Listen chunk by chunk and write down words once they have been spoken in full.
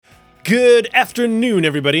Good afternoon,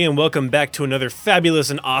 everybody, and welcome back to another fabulous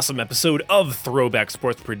and awesome episode of Throwback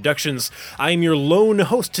Sports Productions. I am your lone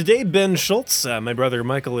host today, Ben Schultz. My brother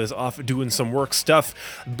Michael is off doing some work stuff,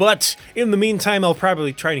 but in the meantime, I'll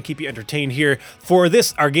probably try to keep you entertained here for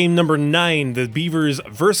this, our game number 9, the Beavers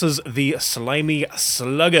versus the Slimy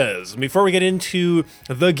Sluggers. Before we get into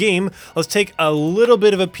the game, let's take a little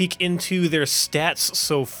bit of a peek into their stats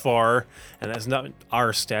so far, and that's not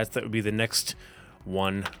our stats, that would be the next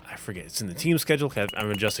one. I forget. It's in the team schedule.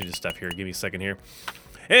 I'm adjusting the stuff here. Give me a second here.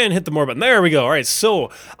 And hit the more button. There we go. All right,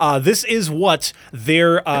 so this is what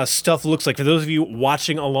their stuff looks like. For those of you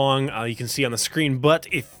watching along, you can see on the screen. But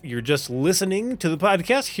if you're just listening to the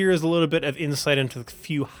podcast, here is a little bit of insight into the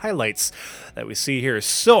few highlights that we see here.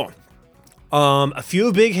 So, a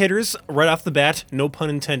few big hitters right off the bat, no pun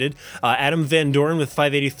intended. Adam Van Doren with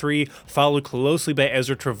 583, followed closely by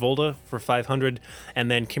Ezra Travolta for 500,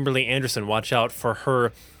 and then Kimberly Anderson, watch out for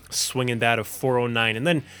her swinging bat of 409. And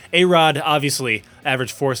then A-Rod, obviously,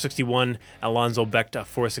 average 461, Alonzo Becht,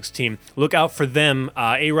 416. Look out for them.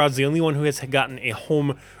 A-Rod's the only one who has gotten a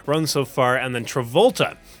home run so far, and then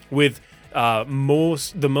Travolta with the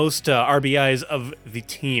most RBIs of the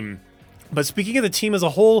team. But speaking of the team as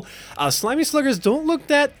a whole, Slimy Sluggers don't look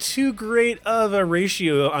that too great of a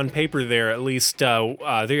ratio on paper there, at least. They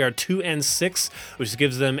are 2 and 6, which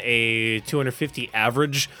gives them a 250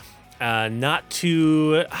 average. Not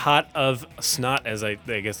too hot of snot, as I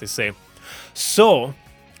guess they say. So,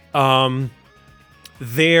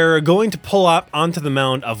 they're going to pull up onto the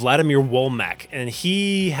mound of Vladimir Womack, and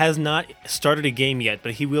he has not started a game yet,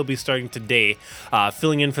 but he will be starting today,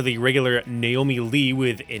 filling in for the regular Naomi Lee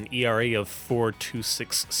with an ERA of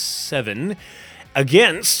 4.267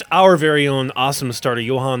 against our very own awesome starter,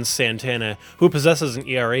 Johan Santana, who possesses an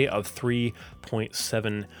ERA of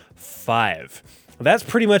 3.75. That's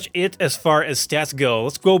pretty much it as far as stats go.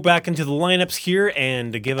 Let's go back into the lineups here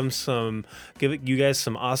and give you guys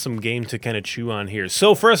some awesome game to kind of chew on here.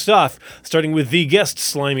 So first off, starting with the guest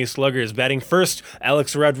Slimy Sluggers, batting first,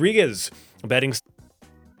 Alex Rodriguez,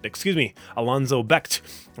 Alonzo Becht,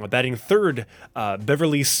 batting third,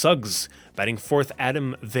 Beverly Suggs, batting fourth,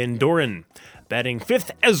 Adam Van Doren, batting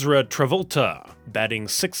fifth, Ezra Travolta, batting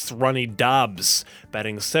sixth, Ronnie Dobbs,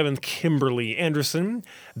 batting seventh, Kimberly Anderson,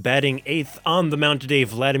 batting eighth on the mound today,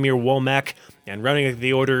 Vladimir Womack, and rounding out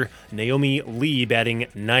the order, Naomi Lee, batting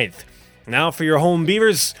ninth. Now for your home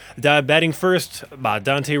Beavers, batting first,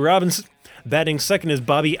 Dante Robbins, batting second is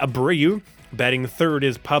Bobby Abreu, batting third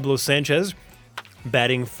is Pablo Sanchez,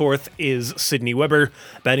 batting fourth is Sidney Weber,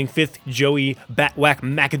 batting fifth, Joey Batwhack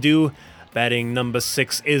McAdoo, batting number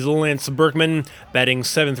 6 is Lance Berkman. Batting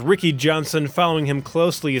 7th, Ricky Johnson. Following him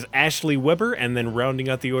closely is Ashley Weber. And then rounding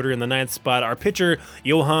out the order in the 9th spot, our pitcher,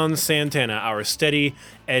 Johan Santana, our steady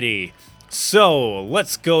Eddie. So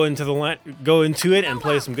let's go into it and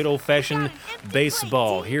play some good old-fashioned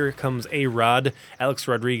baseball. Here comes A-Rod, Alex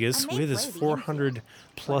Rodriguez with his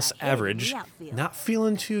 400-plus average. Not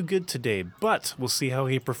feeling too good today, but we'll see how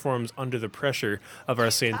he performs under the pressure of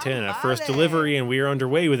our Santana. First delivery, and we are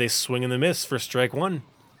underway with a swing and a miss for strike one.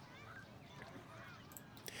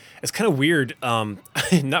 It's kind of weird,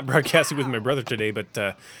 not broadcasting with my brother today, but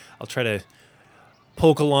I'll try to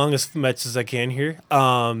poke along as much as I can here.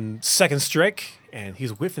 Second strike, and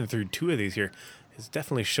he's whiffing through 2 of these here. He's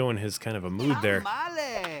definitely showing his kind of a mood there.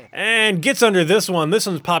 And gets under this one. This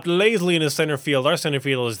one's popped lazily into center field. Our center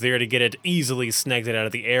field is there to get it, easily snagged it out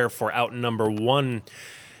of the air for out number 1.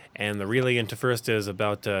 And the relay into first is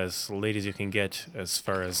about as late as you can get as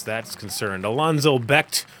far as that's concerned. Alonzo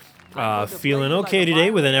Becht, feeling okay today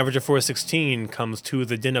with an average of 416, comes to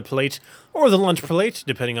the dinner plate or the lunch plate,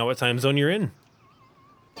 depending on what time zone you're in.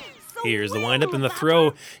 Here's the windup and the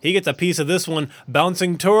throw. He gets a piece of this one,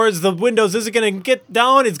 bouncing towards the windows. Is it going to get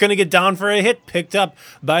down? It's going to get down for a hit, picked up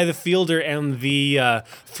by the fielder, and the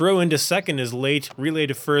throw into second is late. Relay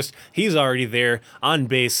to first. He's already there on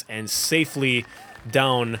base and safely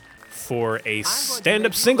down for a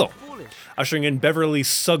stand-up single. Ushering in Beverly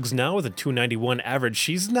Suggs now with a 291 average.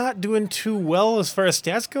 She's not doing too well as far as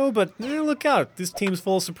stats go, but look out. This team's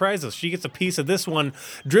full of surprises. She gets a piece of this one.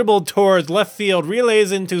 Dribbled towards left field.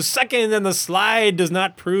 Relays into second, and the slide does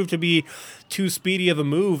not prove to be too speedy of a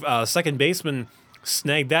move. Second baseman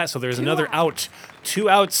snagged that, so there's another out. 2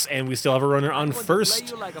 outs, and we still have a runner on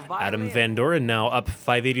first. Adam Van Doren now up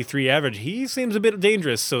 583 average. He seems a bit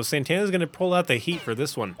dangerous, so Santana's going to pull out the heat for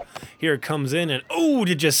this one. Here it comes in, and oh,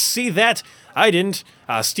 did you see that? I didn't.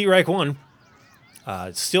 Strike 1.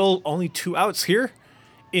 Still only 2 outs here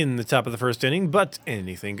in the top of the first inning, but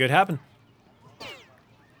anything could happen.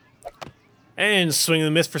 And swing and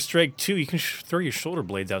a miss for strike 2. You can throw your shoulder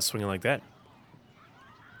blades out swinging like that.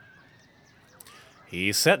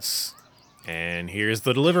 He sets. And here's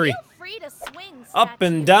the delivery. Feel free to swing, Up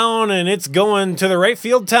and statue. down, and it's going to the right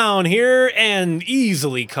field town here, and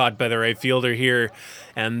easily caught by the right fielder here.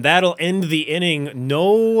 And that'll end the inning.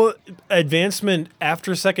 No advancement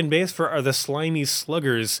after second base for the Slimy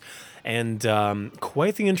Sluggers. And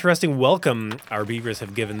quite the interesting welcome our Beavers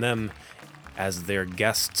have given them as their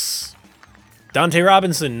guests. Dante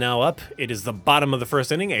Robinson now up. It is the bottom of the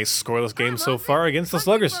first inning, a scoreless game so far against the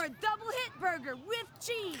Sluggers. For a double hit burger with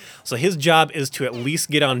cheese. So his job is to at least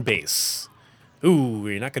get on base. Ooh,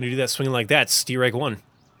 you're not going to do that swinging like that. Strike one.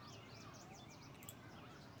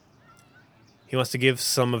 He wants to give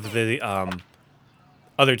some of the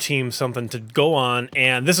other team something to go on,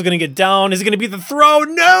 and this is going to get down. Is it going to be the throw?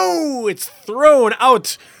 No! It's thrown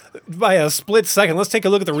out by a split second. Let's take a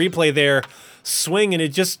look at the replay there. Swing, and it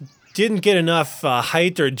just didn't get enough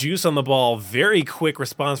height or juice on the ball. Very quick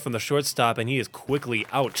response from the shortstop, and he is quickly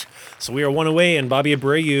out. So we are one away, and Bobby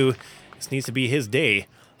Abreu, this needs to be his day.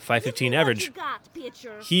 515 average. You got,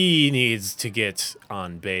 pitcher. He needs to get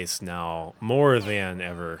on base now more than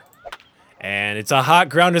ever. And it's a hot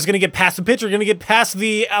grounder. It's going to get past the pitcher, going to get past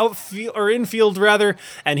the outfield or infield rather,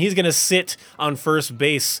 and he's going to sit on first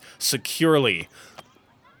base securely.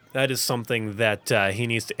 That is something that he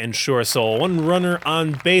needs to ensure. So one runner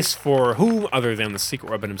on base for who other than the secret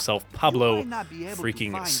weapon himself, Pablo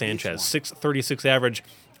freaking Sanchez. 636 average.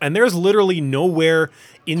 And there's literally nowhere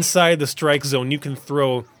inside the strike zone you can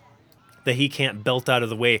throw that he can't belt out of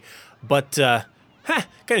the way. But kind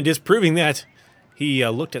of disproving that. He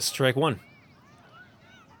looked at strike one.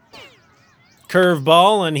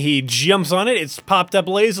 Curveball, and he jumps on it. It's popped up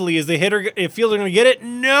lazily. Is the fielder going to get it?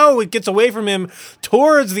 No, it gets away from him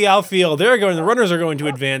towards the outfield. They're going. The runners are going to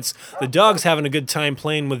advance. The Dog's having a good time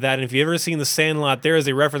playing with that. And if you've ever seen The Sandlot, there is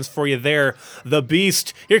a reference for you there. The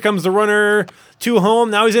Beast. Here comes the runner to home.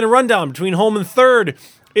 Now he's in a rundown between home and third.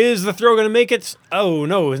 Is the throw going to make it? Oh,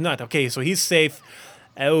 no, it's not. Okay, so he's safe.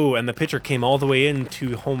 Oh, and the pitcher came all the way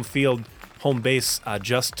into home base,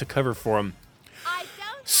 just to cover for him.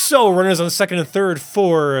 So, runners on second and third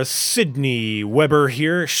for Sydney Weber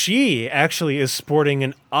here. She actually is sporting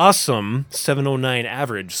an awesome 709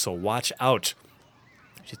 average, so watch out.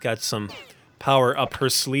 She's got some power up her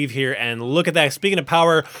sleeve here, and look at that. Speaking of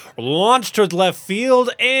power, launched towards left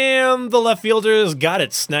field, and the left fielders got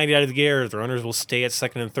it. Snagged it out of the air. The runners will stay at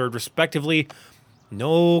second and third, respectively.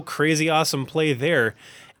 No crazy awesome play there,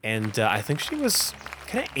 and I think she was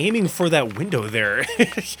kind of aiming for that window there.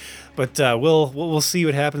 But we'll see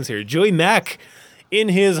what happens here. Joey Mack in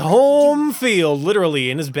his home field, literally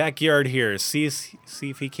in his backyard here. See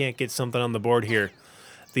if he can't get something on the board here.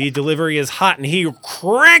 The delivery is hot, and he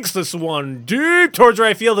cranks this one deep towards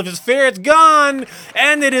right field. If it's fair, it's gone,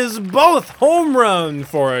 and it is both home run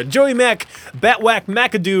for Joey Mack, Batwhack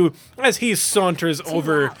McAdoo, as he saunters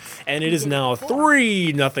over, and it is now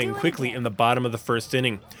 3-0 quickly in the bottom of the first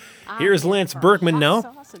inning. Here's Lance Berkman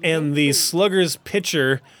now, and the Sluggers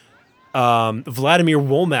pitcher, Vladimir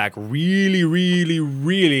Womack,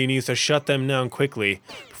 really needs to shut them down quickly.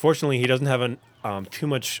 Fortunately, he doesn't have too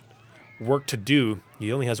much work to do.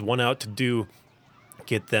 He only has one out to do,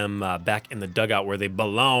 get them back in the dugout where they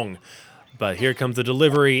belong. But here comes the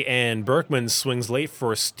delivery, and Berkman swings late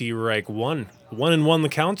for strike one. 1-1 the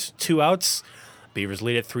count, 2 outs. Beavers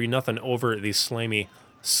lead at 3-0 over the Slimy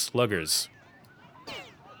Sluggers.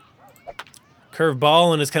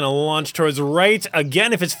 Curveball, and it's kind of launched towards right.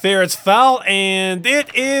 Again, if it's fair, it's foul, and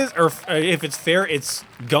it is, or if it's fair, it's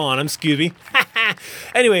gone. Excuse me.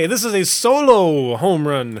 Anyway, this is a solo home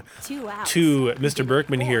run 2 outs. to Mr.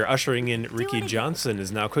 Berkman here, ushering in Ricky Johnson.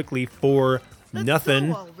 Is now quickly 4-0,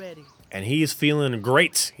 and he's feeling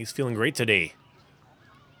great. He's feeling great today.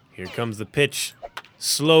 Here comes the pitch.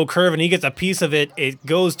 Slow curve, and he gets a piece of it. It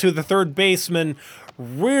goes to the third baseman.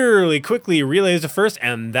 Really quickly relays to first,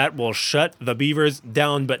 and that will shut the Beavers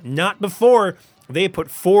down, but not before they put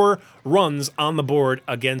 4 runs on the board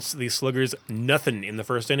against the Sluggers. Nothing in the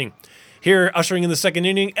first inning. Here, ushering in the second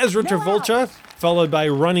inning, Ezra Travolta, followed by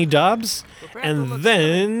Ronnie Dobbs, and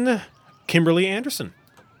then Kimberly Anderson.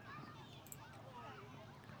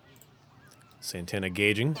 Santana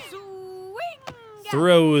gauging.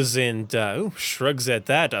 Throws and shrugs at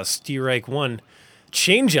that. A strike one.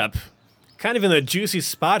 Changeup. Kind of in the juicy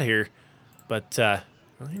spot here, but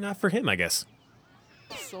really not for him, I guess.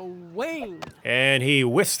 Swing. And he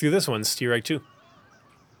whiffs through this one, strike two.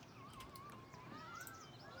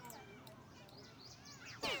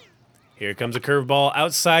 Here comes a curveball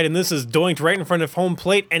outside, and this is doinked right in front of home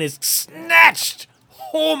plate, and it's snatched.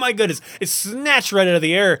 Oh my goodness, it's snatched right out of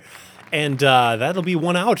the air, and that'll be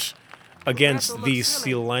 1 out against the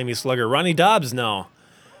Slimy Slugger. Ronnie Dobbs now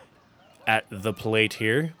at the plate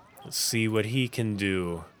here. Let's see what he can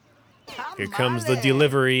do. Here comes the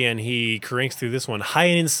delivery, and he cranks through this one. High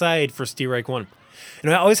and inside for strike one. You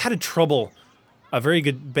know, I always had a very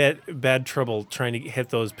good bad trouble trying to hit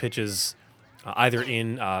those pitches, either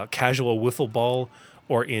in casual wiffle ball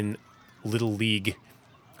or in Little League.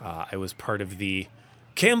 I was part of the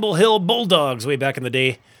Campbell Hill Bulldogs way back in the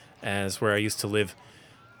day, as where I used to live.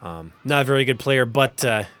 Not a very good player, but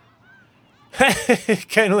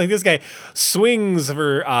kind of like this guy swings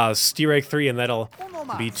for strike three, and that'll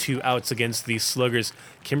be 2 outs against the Sluggers.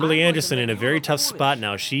 Kimberly Anderson in a very tough spot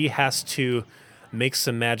now. She has to make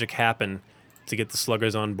some magic happen to get the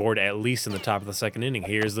Sluggers on board, at least in the top of the second inning.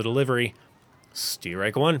 Here's the delivery.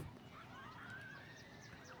 Strike one.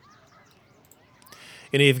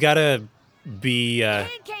 And you've got to be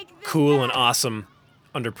cool and awesome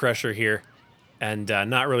under pressure here, and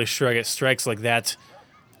not really shrug at strikes like that,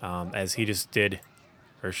 as he just did,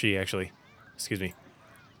 or she actually, excuse me.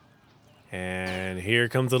 And here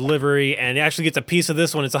comes the delivery, and he actually gets a piece of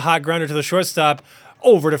this one. It's a hot grounder to the shortstop,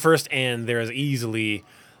 over to first, and there's easily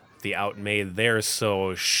the out made there.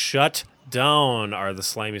 So shut down are the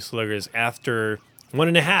Slimy Sluggers. After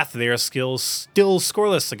 1.5, they are still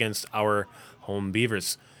scoreless against our home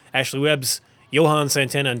Beavers. Ashley Webbs, Johan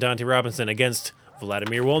Santana, and Dante Robinson against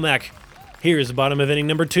Vladimir Womack. Here's the bottom of inning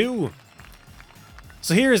number 2.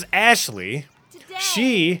 So here's Ashley.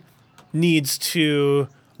 She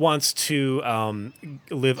wants to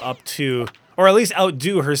live up to, or at least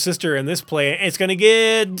outdo her sister in this play. It's going to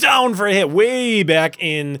get down for a hit way back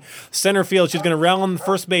in center field. She's going to round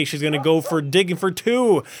first base. She's going to go for digging for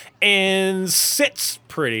 2 and sits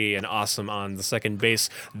pretty and awesome on the second base.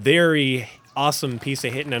 Very awesome piece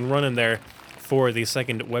of hitting and running there for the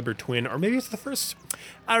second Weber twin, or maybe it's the first.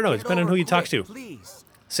 I don't know. It's depending on who you talk to.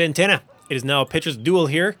 Santana. It is now a pitcher's duel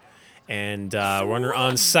here. And runner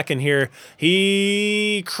on second here.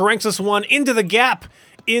 He cranks this one into the gap,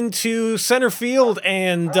 into center field,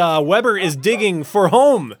 and Weber is digging for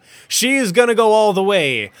home. She is going to go all the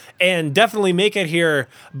way and definitely make it here,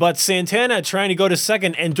 but Santana trying to go to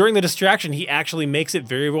second, and during the distraction, he actually makes it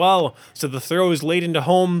very well. So the throw is laid into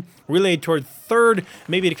home, relayed toward third,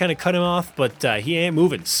 maybe to kind of cut him off, but he ain't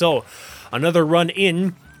moving. So another run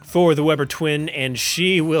in for the Weber twin, and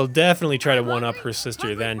she will definitely try to one-up her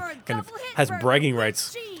sister then, kind of has bragging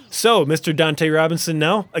rights. So, Mr. Dante Robinson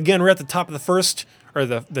now. Again, we're at the top of the first, or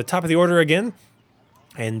the top of the order again,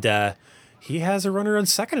 and he has a runner on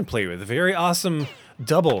second to play with. A very awesome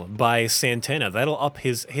double by Santana. That'll up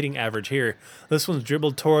his hitting average here. This one's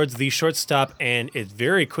dribbled towards the shortstop, and it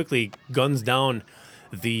very quickly guns down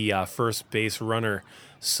the first base runner.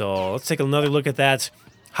 So, let's take another look at that.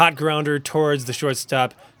 Hot grounder towards the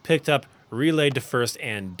shortstop, picked up, relayed to first,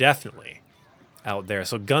 and definitely out there.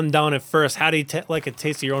 So gunned down at first. How do you like a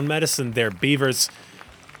taste of your own medicine there, Beavers?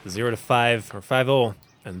 0-5 or 5-0,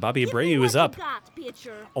 and Bobby Abreu is up.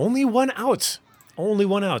 Only 1 out. Only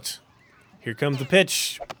 1 out. Here comes the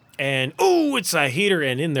pitch, and oh, it's a heater,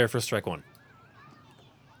 and in there for strike one.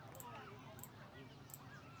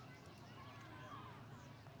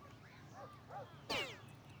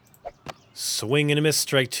 Swing and a miss,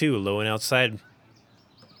 strike 2, low and outside.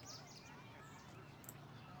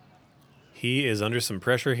 He is under some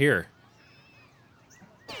pressure here.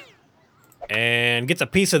 And gets a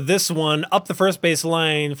piece of this one up the first base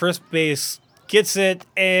line. First base gets it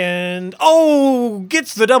and, oh,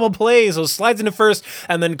 gets the double play. So slides into first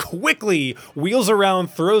and then quickly wheels around,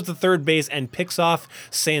 throws to third base, and picks off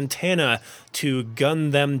Santana to gun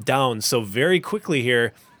them down. So very quickly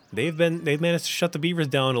here, they've managed to shut the Beavers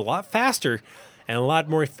down a lot faster and a lot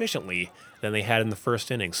more efficiently than they had in the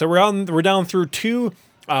first inning. So we're down through 2.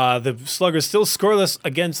 The Sluggers still scoreless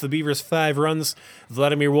against the Beavers, 5 runs.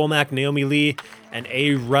 Vladimir Womack, Naomi Lee, and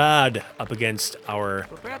A-Rod up against our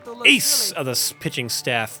ace of the pitching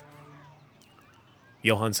staff,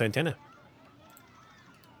 Johan Santana.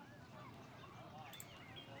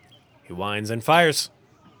 He winds and fires.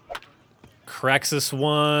 Cracks this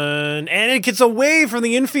one, and it gets away from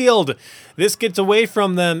the infield. This gets away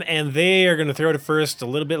from them, and they are going to throw to first a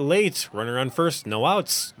little bit late. Runner on first, no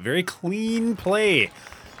outs. Very clean play.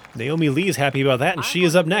 Naomi Lee is happy about that, and she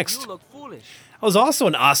is up next. That was also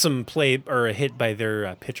an awesome play, or a hit by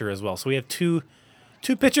their pitcher as well. So we have two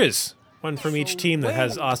pitchers, one from each team that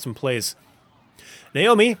has awesome plays.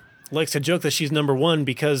 Naomi likes to joke that she's number 1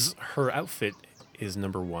 because her outfit is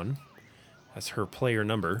number 1. That's her player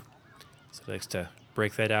number. So likes to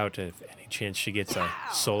break that out if any chance she gets a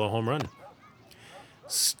solo home run.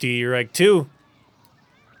 Strike 2.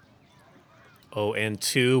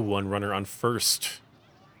 0-2, 1 runner on first.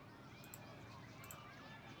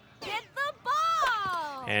 Get the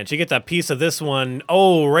ball! And she gets a piece of this one.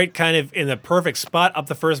 Oh, right kind of in the perfect spot up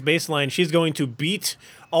the first baseline. She's going to beat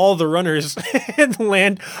all the runners and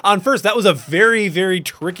land on first. That was a very, very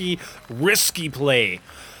tricky, risky play.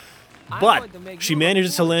 But she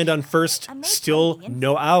manages to land on first, still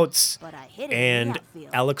no outs. And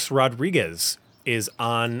Alex Rodriguez is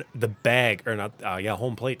on the bag, or not,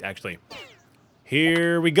 home plate, actually.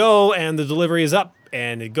 Here we go, and the delivery is up,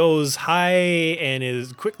 and it goes high and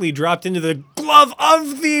is quickly dropped into the glove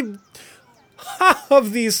of the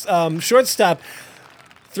shortstop.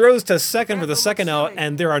 Throws to second for the second out,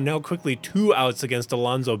 and there are now quickly 2 outs against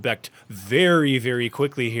Alonzo Becht. Very, very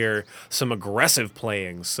quickly here. Some aggressive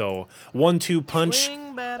playing. So 1-2 punch.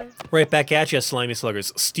 Right back at you, Slimy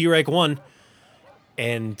Sluggers. Strike 1.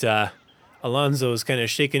 And Alonzo's kind of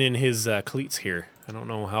shaking in his cleats here. I don't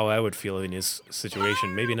know how I would feel in his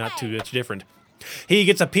situation. Maybe not too much different. He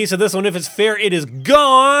gets a piece of this one. If it's fair, it is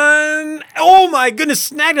gone. Oh my goodness,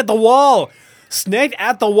 snagged at the wall. Snagged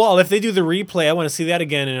at the wall. If they do the replay, I want to see that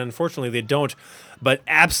again, and unfortunately they don't. But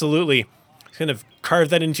absolutely, kind of carve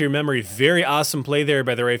that into your memory. Very awesome play there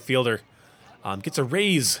by the right fielder. Gets a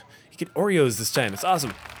raise. You get Oreos this time. It's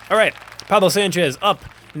awesome. All right, Pablo Sanchez up.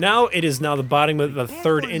 Now it is the bottom of the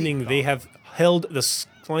third inning. They have held the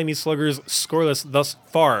Slimy Sluggers scoreless thus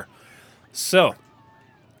far. So,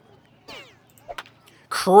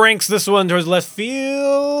 cranks this one towards left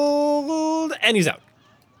field, and he's out.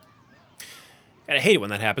 And I hate it when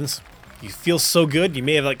that happens. You feel so good. You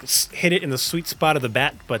may have hit it in the sweet spot of the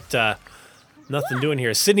bat, but nothing doing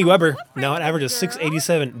here. Sydney Weber now at average of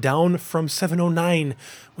 687, down from 709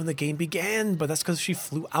 when the game began, but that's because she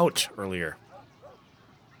flew out earlier.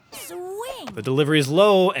 Swing. The delivery is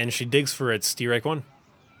low, and she digs for it. Strike 1.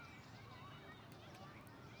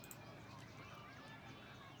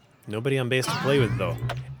 Nobody on base to play with, though.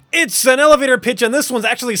 It's an elevator pitch, and this one's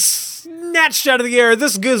actually snatched out of the air.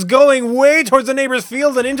 This is going way towards the neighbor's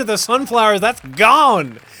field and into the sunflowers. That's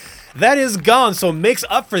gone. That is gone, so makes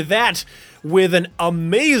up for that with an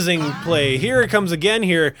amazing play. Here it comes again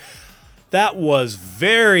here. That was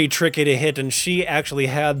very tricky to hit, and she actually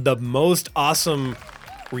had the most awesome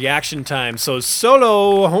reaction time. So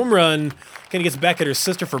solo home run. Kind of gets back at her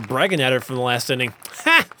sister for bragging at her from the last inning.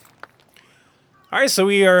 Ha! All right, so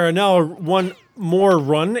we are now one more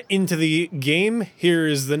run into the game. Here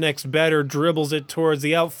is the next batter, dribbles it towards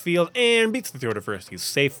the outfield and beats the throw to first. He's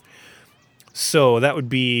safe. So that would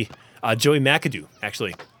be Joey McAdoo,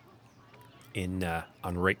 actually,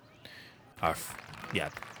 on right. Yeah,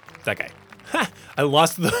 that guy. Ha! I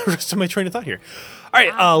lost the rest of my train of thought here. All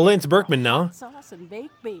right, Lance Berkman now. Sauce and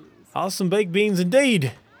baked beans. Awesome baked beans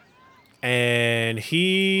indeed. And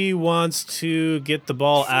he wants to get the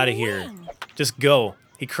ball out of here. Just go.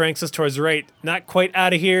 He cranks us towards the right. Not quite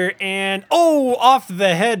out of here. And, off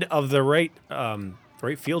the head of the right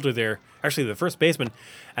fielder there. Actually, the first baseman.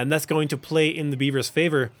 And that's going to play in the Beavers'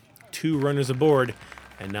 favor. 2 runners aboard.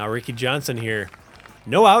 And now Ricky Johnson here.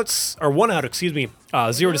 No outs, or 1 out, excuse me.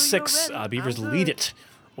 0-6. Beavers lead it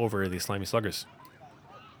over the Slimy Sluggers.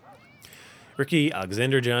 Ricky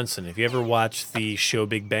Alexander Johnson. If you ever watch the show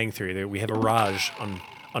Big Bang Theory, we have a Raj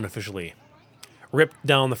unofficially. Ripped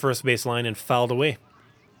down the first base line and fouled away.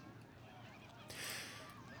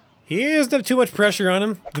 He doesn't have too much pressure on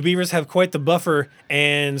him. The Beavers have quite the buffer.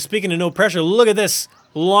 And speaking of no pressure, look at this.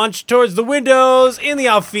 Launch towards the windows in the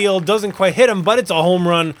outfield. Doesn't quite hit him, but it's a home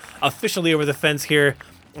run officially over the fence here.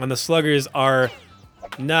 And the Sluggers are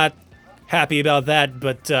not happy about that,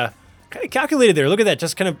 but kind of calculated there. Look at that.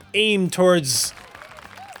 Just kind of aimed towards,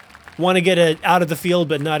 want to get it out of the field,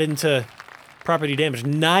 but not into property damage.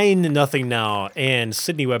 9-0 now. And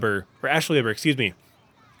Ashley Weber, excuse me,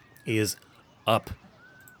 is up.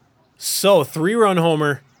 So, 3-run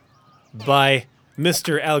homer by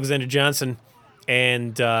Mr. Alexander Johnson.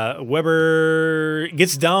 And Weber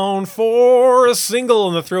gets down for a single,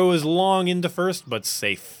 and the throw is long into first, but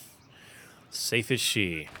safe. Safe as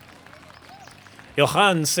she.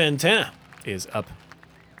 Johan Santana is up.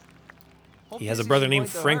 He has a brother named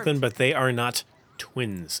Franklin, but they are not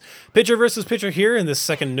twins. Pitcher versus pitcher here in this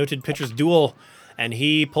second noted pitchers duel. And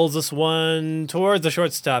he pulls this one towards the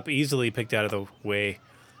shortstop, easily picked out of the way.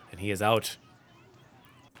 And he is out.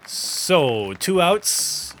 So, 2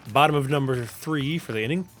 outs. Bottom of number 3 for the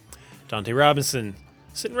inning. Dante Robinson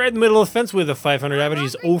sitting right in the middle of the fence with a 500 average.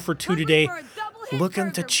 He's 0 for 2 today.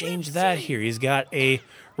 Looking to change that here. He's got a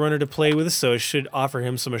runner to play with, so it should offer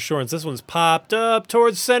him some assurance. This one's popped up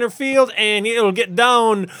towards center field, and it'll get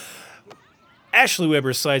down. Ashley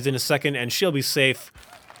Weber slides in a second, and she'll be safe.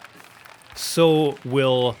 So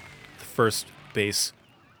will the first base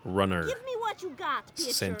runner. Give me what you got,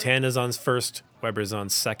 pitcher. Santana's on first, Weber's on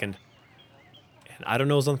second. And I don't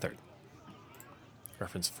know is on third.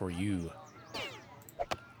 Reference for you.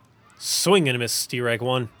 Swing and a miss, strike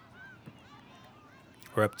one.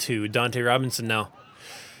 We're up to Dante Robinson now.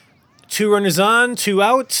 2 runners on, 2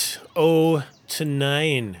 out.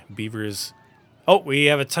 0-9. Beavers. Oh, we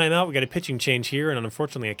have a timeout. We got a pitching change here, and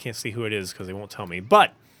unfortunately I can't see who it is because they won't tell me.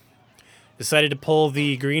 But decided to pull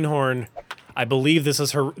the greenhorn. I believe this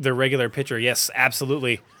is their regular pitcher. Yes,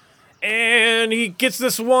 absolutely. And he gets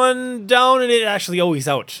this one down, and it actually, he's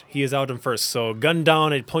out. He is out in first. So gun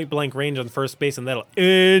down at point-blank range on first base, and that'll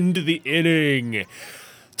end the inning.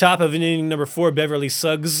 Top of inning number 4, Beverly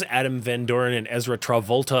Suggs, Adam Van Doren, and Ezra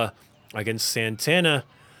Travolta against Santana.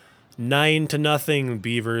 9-0,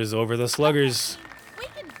 Beavers over the Sluggers. We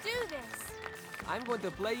can do this. I'm going to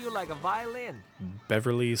play you like a violin.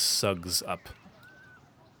 Beverly Suggs up.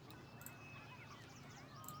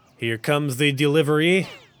 Here comes the delivery.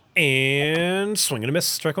 And swing and a miss,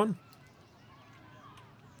 strike one.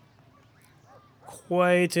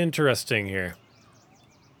 Quite interesting here.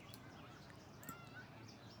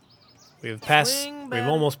 We've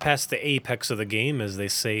almost passed the apex of the game, as they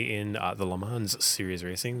say in the Le Mans series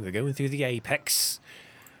racing. They're going through the apex.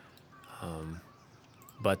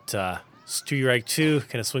 But strike 2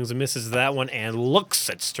 kind of swings and misses that one and looks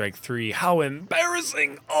at strike 3. How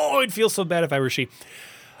embarrassing! Oh, I'd feel so bad if I were she.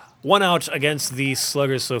 1 out against the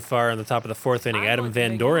Sluggers so far on the top of the 4th inning. Adam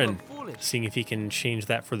Van Doren seeing if he can change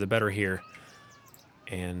that for the better here.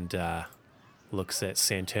 And looks at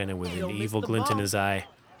Santana with an evil glint in his eye.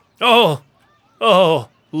 Oh!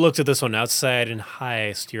 Looks at this one outside and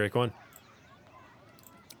high. Strike 1.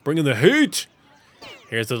 Bringing the heat!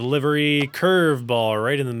 Here's the delivery. Curveball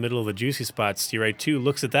right in the middle of the juicy spot. Strike 2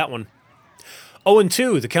 looks at that one.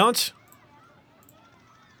 0-2 the count.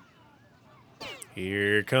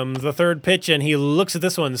 Here comes the third pitch, and he looks at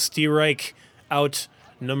this one. Strike out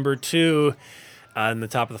number 2 on the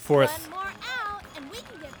top of the 4th. One more out, and we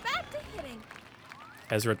can get back to hitting.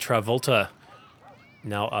 Ezra Travolta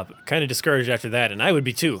now up. Kind of discouraged after that, and I would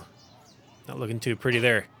be too. Not looking too pretty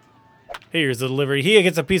there. Here's the delivery. He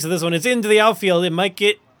gets a piece of this one. It's into the outfield. It might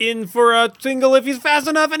get in for a single if he's fast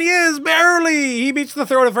enough, and he is, barely. He beats the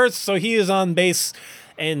throw to first, so he is on base.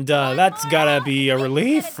 And that's got to be a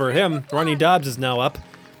relief for him. Ronnie Dobbs is now up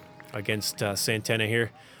against Santana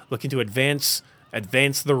here. Looking to advance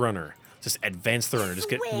the runner. Just advance the runner. Just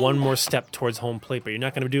get one more step towards home plate, but you're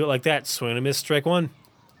not going to do it like that. Swing and a miss, strike 1.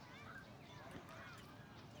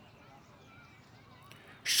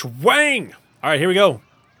 Swing! All right, here we go.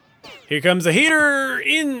 Here comes the heater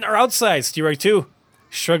in or outside. Strike 2.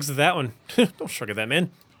 Shrugs at that one. Don't shrug at that,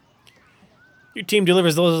 man. Your team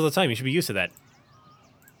delivers those all the time. You should be used to that.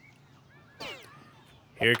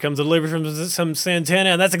 Here comes a delivery from some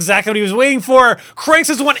Santana, and that's exactly what he was waiting for. Cranks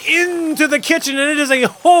this one into the kitchen, and it is a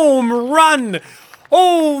home run.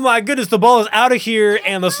 Oh my goodness, the ball is out of here,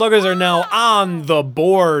 and the Sluggers are now on the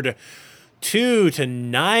board.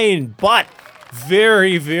 2-9, but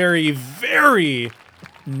very, very, very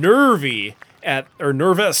nervous.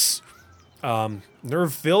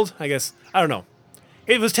 Nerve-filled, I guess. I don't know.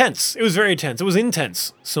 It was tense. It was very tense. It was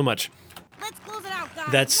intense so much. Let's close it out,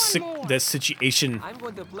 guys. That situation. I'm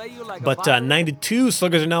going to play you like But a violin. 9-2,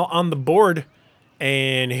 Sluggers are now on the board.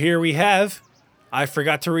 And here we have, I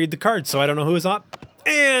forgot to read the card, so I don't know who is up.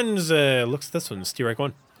 And looks at this one, strike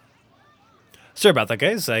 1. Sorry about that,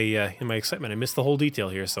 guys. In my excitement, I missed the whole detail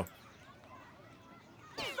here, so.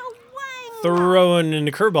 Throwing in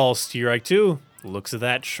the curveball, strike 2. Looks at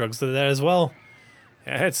that, shrugs at that as well.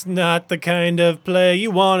 That's not the kind of play you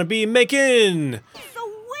want to be making.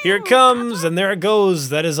 Here it comes, and there it goes.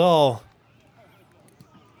 That is all.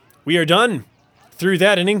 We are done through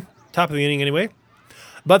that inning. Top of the inning, anyway.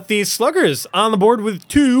 But the Sluggers on the board with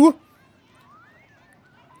 2.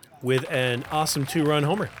 With an awesome 2-run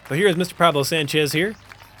homer. So here is Mr. Pablo Sanchez here.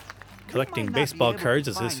 Collecting baseball cards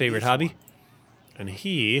is his favorite hobby. And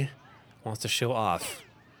he wants to show off.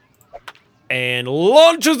 And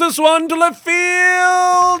launches this one to left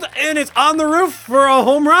field. And it's on the roof for a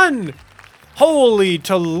home run. Holy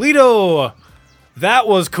Toledo. That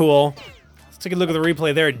was cool. Let's take a look at the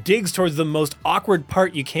replay there. It digs towards the most awkward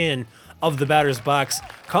part you can of the batter's box.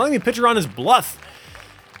 Calling the pitcher on his bluff.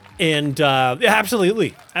 And it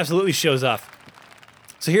absolutely shows off.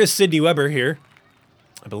 So here's Sydney Weber here,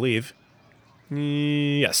 I believe.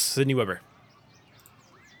 Yes, Sydney Weber.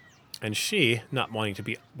 And she, not wanting to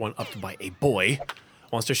be one-upped by a boy,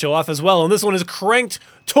 wants to show off as well. And this one is cranked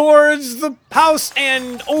towards the house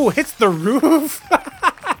and, hits the roof.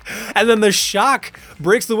 And then the shock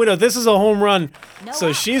breaks the window. This is a home run.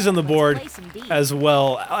 So she's on the board as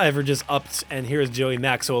well. Averages upped, and here's Joey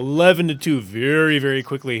Mack. So 11-2, very, very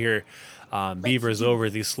quickly here. Beavers over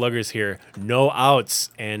these Sluggers here. No outs.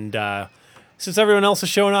 And since everyone else is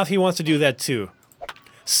showing off, he wants to do that too.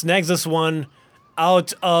 Snags this one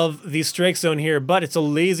out of the strike zone here, but it's a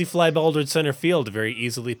lazy fly ball towards center field. Very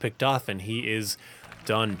easily picked off, and he is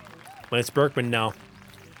done. But it's Berkman now.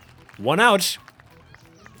 One out.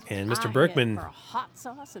 And Mr. Berkman,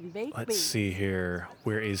 let's see here.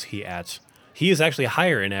 Where is he at? He is actually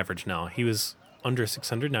higher in average now. He was under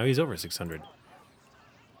 600. Now he's over 600.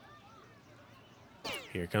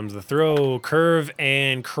 Here comes the throw. Curve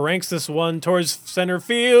and cranks this one towards center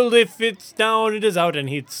field. If it's down, it is out. And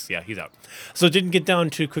he's out. So it didn't get down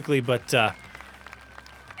too quickly, but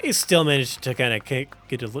he still managed to kind of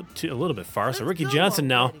get a little bit far. So Ricky Johnson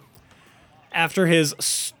now, after his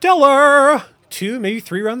stellar 2, maybe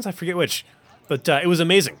 3 runs, I forget which, but it was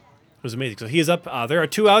amazing. It was amazing. So he is up. There are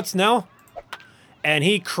 2 outs now, and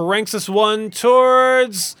he cranks this one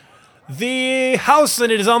towards the house,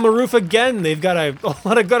 and it is on the roof again. They've got a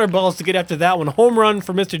lot of gutter balls to get after that one. Home run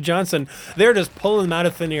for Mr. Johnson. They're just pulling them out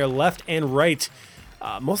of thin air, left and right.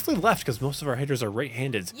 Mostly left, because most of our hitters are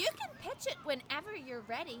right-handed. You can pitch it whenever you're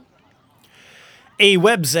ready. A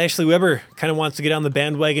Webbs, Ashley Weber, kind of wants to get on the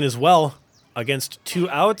bandwagon as well against 2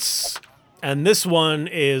 outs. And this one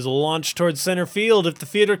is launched towards center field. If the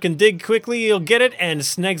fielder can dig quickly, he'll get it and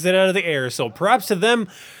snags it out of the air. So props to them.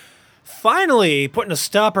 Finally putting a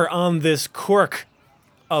stopper on this cork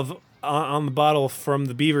of on the bottle from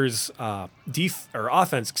the Beavers'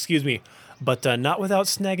 offense, but not without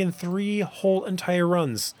snagging 3 whole entire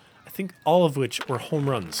runs. I think all of which were home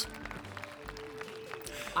runs.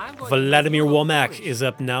 Vladimir Womack is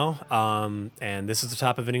up now, and this is the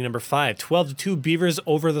top of inning number 5. 12-2 Beavers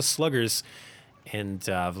over the Sluggers, and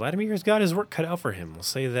Vladimir's got his work cut out for him. We'll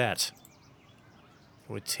say that.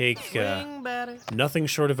 It would take nothing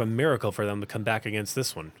short of a miracle for them to come back against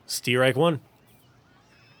this one. Strike 1.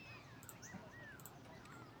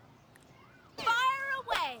 Fire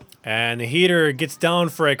away. And the heater gets down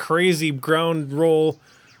for a crazy ground roll,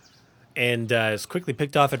 and is quickly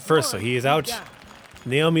picked off at first, so he is out.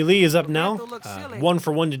 Naomi Lee is up now. 1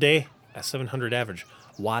 for 1 today, a 700 average.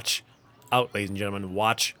 Watch out, ladies and gentlemen.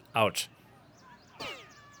 Watch out.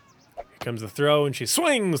 Here comes the throw, and she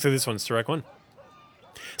swings to this one. Strike 1.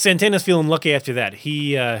 Santana's feeling lucky after that.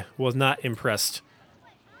 He was not impressed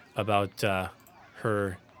about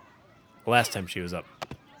her last time she was up.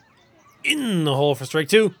 In the hole for strike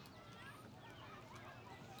 2.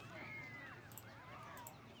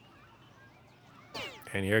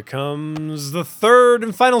 And here comes the third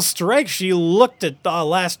and final strike. She looked at the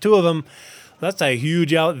last 2 of them. That's a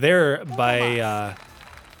huge out there by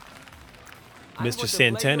Mr.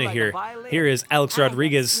 Santana here. Here is Alex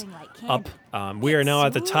Rodriguez up. We are now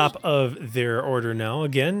at the top of their order now.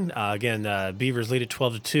 Again, Beavers lead at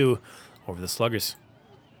 12-2 over the Sluggers.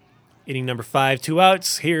 Inning number 5, 2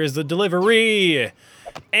 outs. Here is the delivery.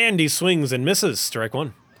 And he swings and misses. Strike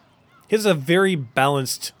 1. His is a very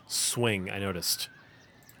balanced swing, I noticed.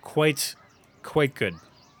 Quite good.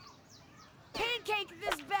 Pancake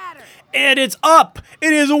this batter. And it's up.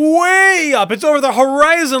 It is way up. It's over the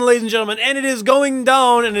horizon, ladies and gentlemen, and it is going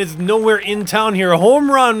down, and it's nowhere in town here. A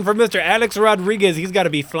home run for Mr. Alex Rodriguez. He's got to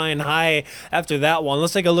be flying high after that one.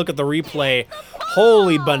 Let's take a look at the replay.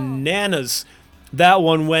 Holy bananas. That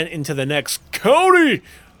one went into the next county,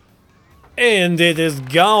 and it is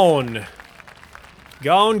gone.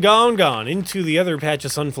 Gone into the other patch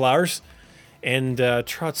of sunflowers. And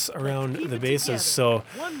trots around the bases. So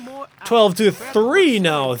 12-3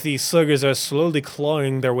 now. The Sluggers are slowly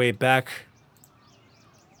clawing their way back.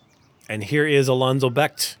 And here is Alonzo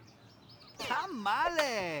Becht.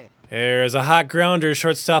 There's a hot grounder.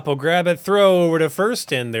 Shortstop will grab it, throw over to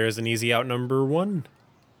first, and there's an easy out number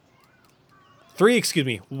 3, excuse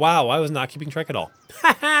me. Wow, I was not keeping track at all.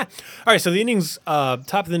 All right, so the innings,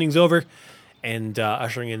 top of the innings over, and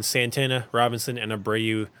ushering in Santana, Robinson, and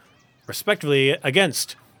Abreu, respectively,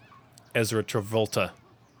 against Ezra Travolta.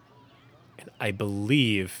 And I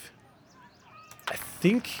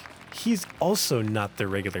think he's also not the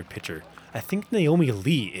regular pitcher. I think Naomi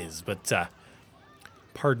Lee is, but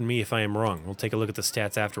pardon me if I am wrong. We'll take a look at the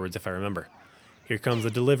stats afterwards if I remember. Here comes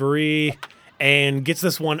the delivery, and gets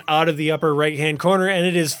this one out of the upper right-hand corner, and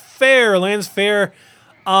it is fair, lands fair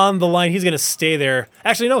on the line. He's going to stay there.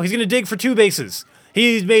 Actually, no, he's going to dig for 2 bases.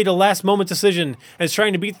 He's made a last-moment decision and is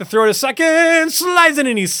trying to beat the throw to second. Slides in,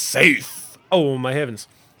 and he's safe. Oh, my heavens.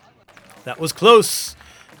 That was close.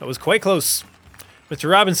 That was quite close. Mr.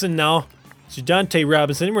 Robinson now. It's Dante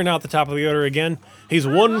Robinson. We're now at the top of the order again. He's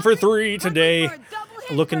 1 for 3 today.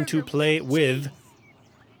 Looking to play with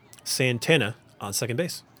Santana on second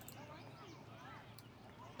base.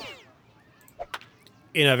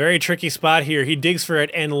 in a very tricky spot here. He digs for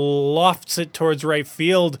it and lofts it towards right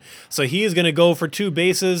field. So he is going to go for 2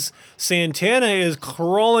 bases. Santana is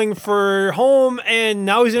crawling for home, and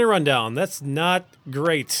now he's in a rundown. That's not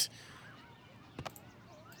great.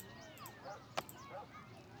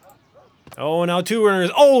 Oh, now 2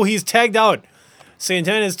 runners. Oh, he's tagged out.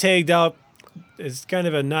 Santana's tagged out. It's kind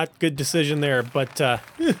of a not good decision there, but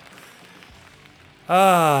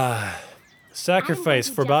sacrifice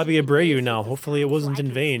for Bobby Abreu now. Hopefully it wasn't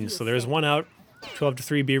in vain. So there's 1 out.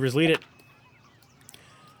 12-3, Beavers lead it.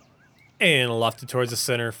 And lofted towards the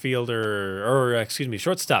center fielder, or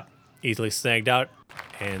shortstop. Easily snagged out.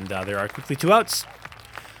 And there are quickly 2 outs.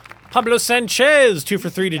 Pablo Sanchez, 2 for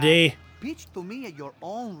 3 today. Pitch to me at your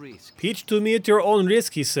own risk. Pitch to me at your own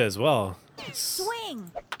risk, he says. Well,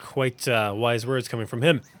 Swing. quite wise words coming from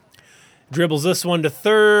him. Dribbles this one to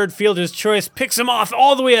third. Fielder's choice picks him off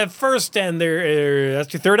all the way at first, and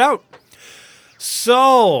that's your 3rd out.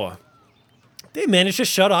 So they managed to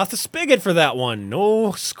shut off the spigot for that one.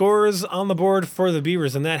 No scores on the board for the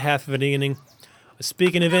Beavers in that half of an inning.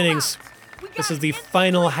 Speaking of innings, this is the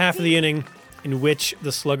final half of the inning in which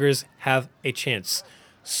the Sluggers have a chance.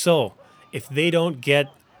 So if they don't get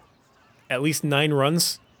at least 9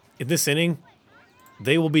 runs in this inning,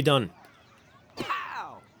 they will be done.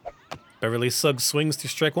 Beverly Suggs swings to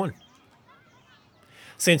strike 1.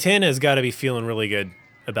 Santana has got to be feeling really good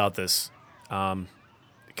about this. Kind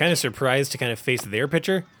of surprised to kind of face their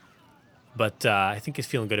pitcher, but I think he's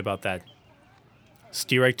feeling good about that.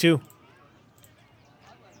 Strike 2.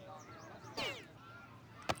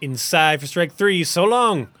 Inside for strike 3. So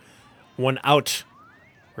long. 1 out.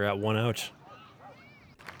 We're at 1 out.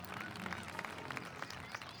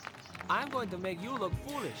 I'm going to make you look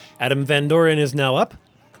foolish. Adam Van Doren is now up.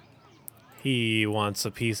 He wants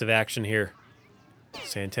a piece of action here.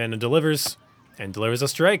 Santana delivers, and delivers a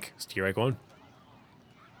strike. Strike 1.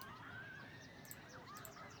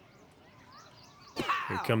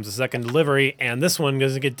 Here comes the second delivery, and this one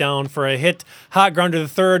doesn't get down for a hit. Hot ground to the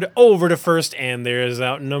third, over to first, and there's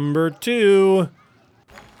out number 2.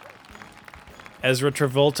 Ezra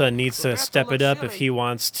Travolta needs to step it up if he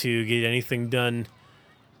wants to get anything done.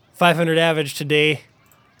 500 average today,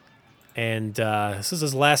 and this is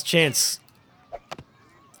his last chance.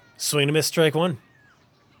 Swing and a miss, strike 1.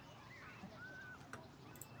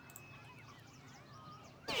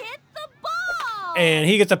 Hit the ball. And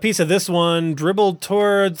he gets a piece of this one, dribbled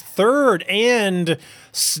toward third, and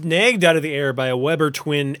snagged out of the air by a Weber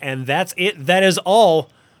twin, and that's it. That is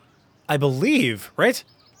all, I believe, right?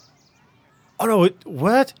 Oh, no,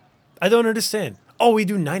 what? I don't understand. Oh, we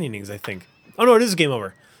do 9 innings, I think. Oh, no, it is game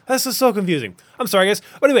over. This is so confusing. I'm sorry, guys.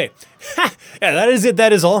 But anyway, yeah, that is it.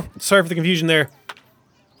 That is all. Sorry for the confusion there.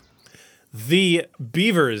 The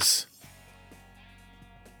Beavers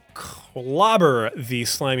clobber the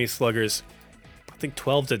Slimy Sluggers. I think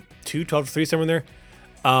 12-2, 12-3, somewhere in there.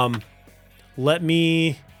 Let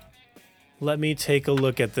me take a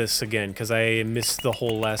look at this again, because I missed the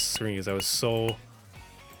whole last screen because I was so...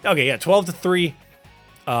 Okay, yeah, 12-3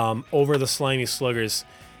 over the Slimy Sluggers.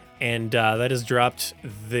 And that has dropped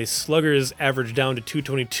the Sluggers average down to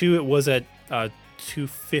 222. It was at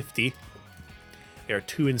 250. They are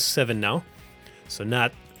 2-7 now, so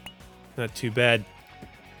not too bad.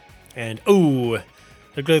 And look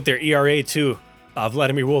at their ERA too.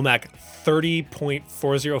 Vladimir Womack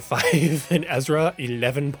 30.405 and Ezra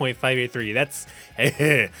 11.583. That's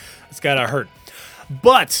gotta hurt.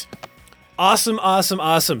 But awesome.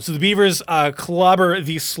 So the Beavers clobber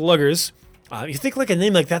the Sluggers. You think like a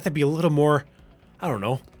name like that'd be a little more, I don't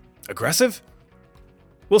know, aggressive?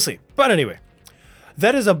 We'll see. But anyway,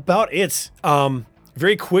 that is about it.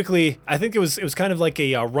 Very quickly, I think it was kind of like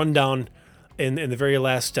a rundown in the very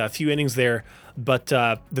last few innings there. But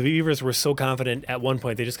the Beavers were so confident at one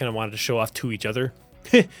point they just kind of wanted to show off to each other,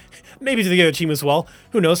 maybe to the other team as well.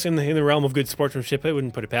 Who knows? In the realm of good sportsmanship, I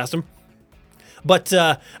wouldn't put it past them. But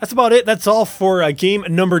that's about it. That's all for game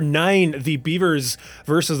number 9, the Beavers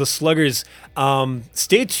versus the Sluggers.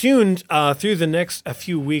 Stay tuned through the next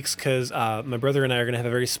few weeks because my brother and I are going to have a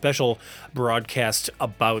very special broadcast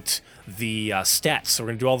about the stats. So we're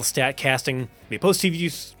going to do all the stat casting, the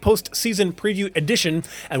post-season preview edition,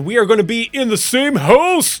 and we are going to be in the same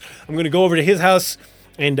house. I'm going to go over to his house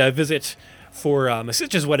and visit for my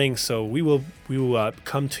sister's wedding. So we will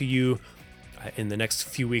come to you in the next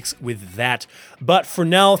few weeks with that. But for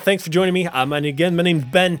now, thanks for joining me. And again, my name's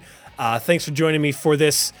Ben. Thanks for joining me for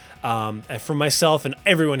this. And for myself and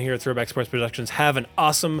everyone here at Throwback Sports Productions, have an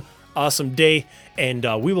awesome day. And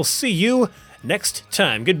we will see you next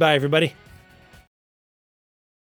time. Goodbye, everybody.